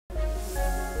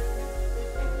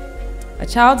A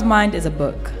child's mind is a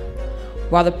book.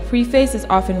 While the preface is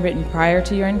often written prior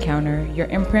to your encounter, your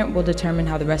imprint will determine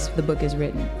how the rest of the book is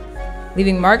written.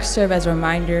 Leaving marks serve as a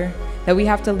reminder that we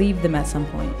have to leave them at some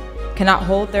point. Cannot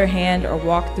hold their hand or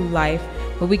walk through life,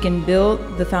 but we can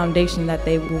build the foundation that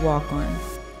they will walk on.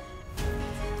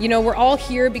 You know, we're all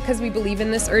here because we believe in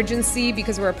this urgency,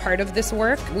 because we're a part of this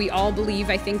work. We all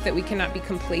believe, I think, that we cannot be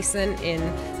complacent in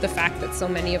the fact that so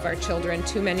many of our children,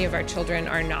 too many of our children,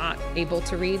 are not able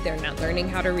to read. They're not learning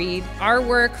how to read. Our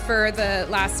work for the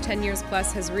last 10 years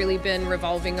plus has really been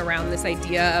revolving around this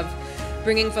idea of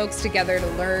bringing folks together to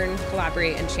learn,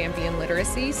 collaborate, and champion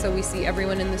literacy. So we see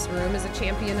everyone in this room as a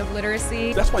champion of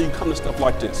literacy. That's why you come to stuff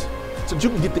like this, so that you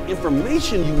can get the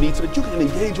information you need, so that you can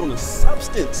engage on the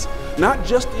substance, not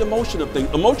just the emotion of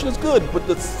things. Emotion is good, but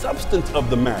the substance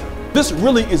of the matter. This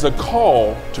really is a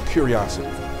call to curiosity.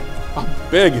 I'm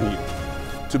begging you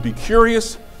to be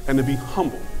curious and to be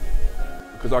humble,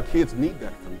 because our kids need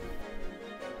that from you.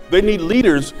 They need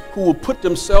leaders who will put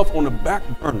themselves on the back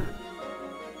burner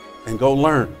and go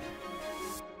learn.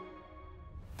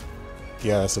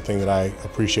 Yeah, that's the thing that I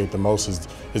appreciate the most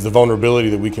is the vulnerability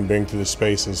that we can bring to this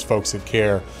space as folks that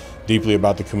care deeply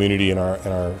about the community and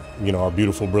our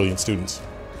beautiful, brilliant students.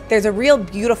 There's a real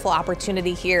beautiful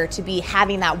opportunity here to be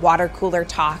having that water cooler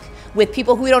talk with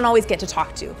people who we don't always get to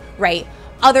talk to, right?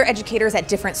 Other educators at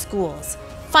different schools,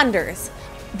 funders,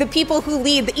 the people who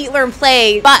lead the Eat, Learn,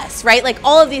 Play bus, right? Like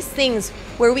all of these things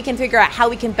where we can figure out how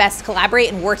we can best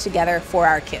collaborate and work together for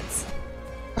our kids.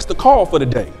 That's the call for the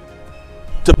day,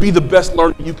 to be the best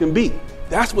learner you can be.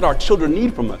 That's what our children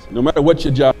need from us, no matter what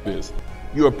your job is.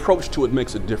 Your approach to it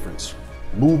makes a difference.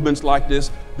 Movements like this,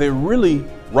 they really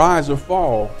rise or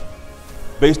fall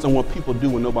based on what people do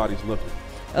when nobody's looking.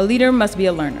 A leader must be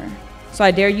a learner. So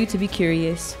I dare you to be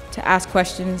curious, to ask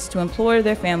questions, to implore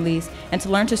their families, and to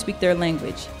learn to speak their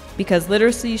language. Because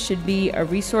literacy should be a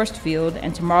resourced field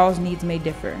and tomorrow's needs may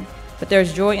differ. But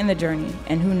there's joy in the journey,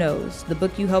 and who knows, the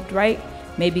book you helped write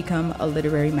may become a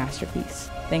literary masterpiece.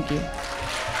 Thank you.